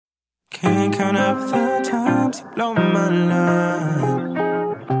Can't count up the times you blow my line.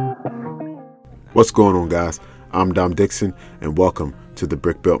 What's going on, guys? I'm Dom Dixon, and welcome to the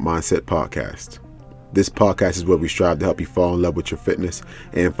Brick Built Mindset Podcast. This podcast is where we strive to help you fall in love with your fitness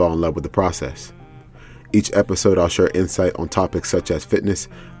and fall in love with the process. Each episode, I'll share insight on topics such as fitness,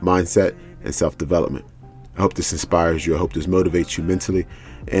 mindset, and self-development. I hope this inspires you. I hope this motivates you mentally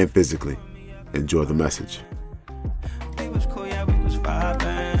and physically. Enjoy the message.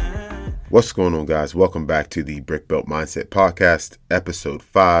 What's going on, guys? Welcome back to the Brick Built Mindset Podcast, episode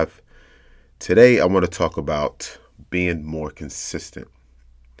 5. Today, I want to talk about being more consistent.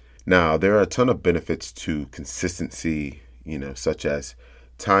 Now, there are a ton of benefits to consistency, such as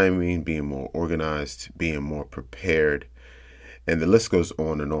timing, being more organized, being more prepared, and the list goes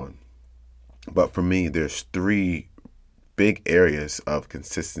on and on. But for me, there's 3 big areas of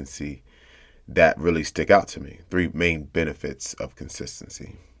consistency that really stick out to me. 3 main benefits of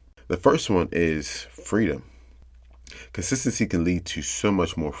consistency. The first one is freedom. Consistency can lead to so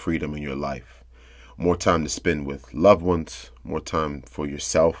much more freedom in your life. More time to spend with loved ones, more time for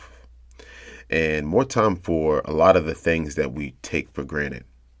yourself, and more time for a lot of the things that we take for granted.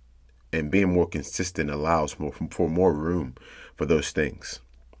 And being more consistent allows for more room for those things.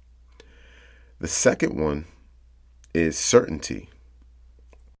 The second one is certainty.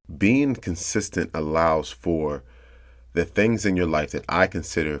 Being consistent allows for the things in your life that I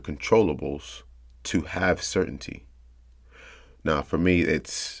consider controllables to have certainty. Now, for me,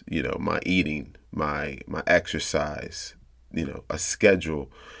 it's, my eating, my exercise, a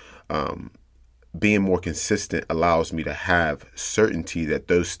schedule. Being more consistent allows me to have certainty that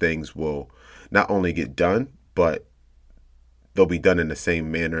those things will not only get done, but they'll be done in the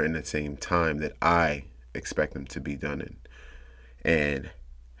same manner and the same time that I expect them to be done in. And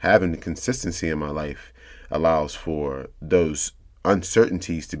having the consistency in my life allows for those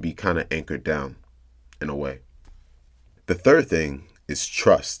uncertainties to be kind of anchored down in a way. The third thing is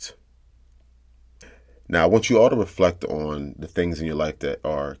trust. Now, I want you all to reflect on the things in your life that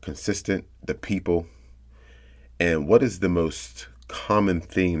are consistent, the people, and what is the most common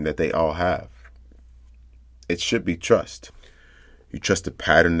theme that they all have. It should be trust. You trust the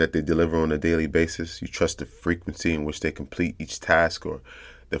pattern that they deliver on a daily basis. You trust the frequency in which they complete each task or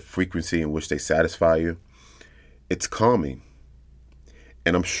the frequency in which they satisfy you. It's calming.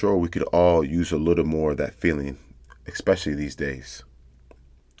 And I'm sure we could all use a little more of that feeling, especially these days.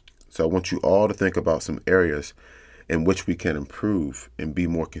 So I want you all to think about some areas in which we can improve and be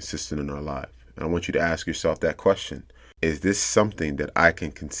more consistent in our life. And I want you to ask yourself that question. Is this something that I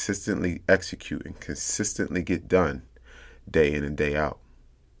can consistently execute and consistently get done day in and day out?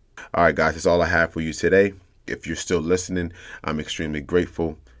 All right, guys, that's all I have for you today. If you're still listening, I'm extremely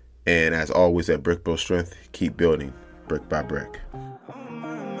grateful. And as always at Brick Built Strength, keep building brick by brick.